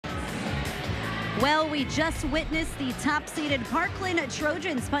Well, we just witnessed the top-seeded Parkland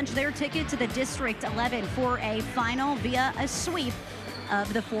Trojans punch their ticket to the District 11 4A final via a sweep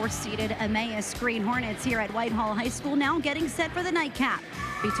of the 4th-seeded Emmaus Green Hornets here at Whitehall High School, now getting set for the nightcap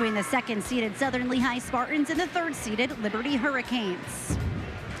between the 2nd-seeded Southern Lehigh Spartans and the 3rd-seeded Liberty Hurricanes.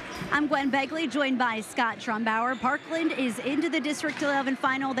 I'm Gwen Begley, joined by Scott Trumbauer. Parkland is into the District 11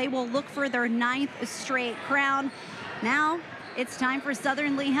 final. They will look for their 9th straight crown. Now, it's time for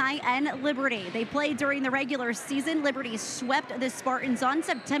Southern Lehigh and Liberty. They played during the regular season. Liberty swept the Spartans on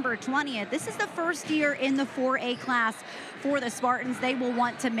September 20th. This is the first year in the 4A class for the Spartans. They will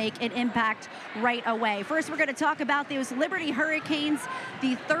want to make an impact right away. First, we're going to talk about those Liberty Hurricanes,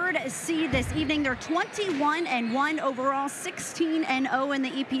 the 3rd seed this evening. They're 21-1 overall, 16-0 in the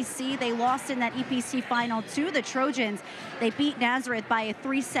EPC. They lost in that EPC final to the Trojans. They beat Nazareth by a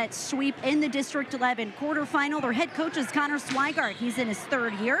 3-set sweep in the District 11 quarterfinal. Their head coach is Connor Swigart. He's in his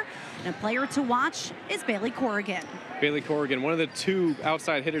 3rd year. And a player to watch is Bailey Corrigan. Bailey Corrigan, one of the 2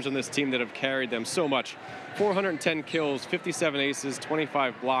 outside hitters on this team that have carried them so much. 410 kills, 57 aces,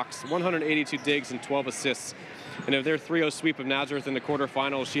 25 blocks, 182 digs, and 12 assists. And of their 3-0 sweep of Nazareth in the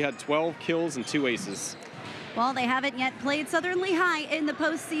quarterfinals, she had 12 kills and 2 aces. Well, they haven't yet played Southern Lehigh in the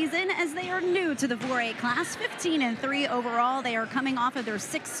postseason as they are new to the 4A class, 15-3 overall. They are coming off of their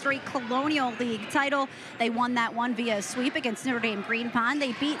 6th straight Colonial League title. They won that one via a sweep against Notre Dame Green Pond.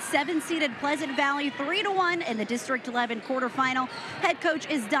 They beat 7-seeded Pleasant Valley 3-1 in the District 11 quarterfinal. Head coach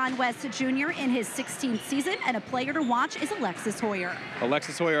is Don West Jr. in his 16th season, and a player to watch is Alexis Hoyer.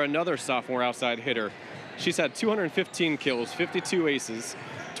 Alexis Hoyer, another sophomore outside hitter. She's had 215 kills, 52 aces,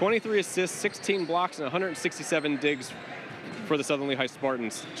 23 assists, 16 blocks, and 167 digs for the Southern Lehigh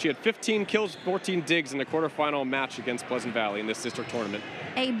Spartans. She had 15 kills, 14 digs in the quarterfinal match against Pleasant Valley in this district tournament.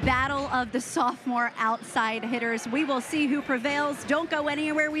 A battle of the sophomore outside hitters. We will see who prevails. Don't go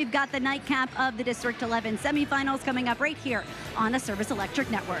anywhere. We've got the nightcap of the District 11 semifinals coming up right here on the Service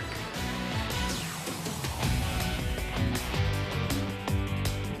Electric Network.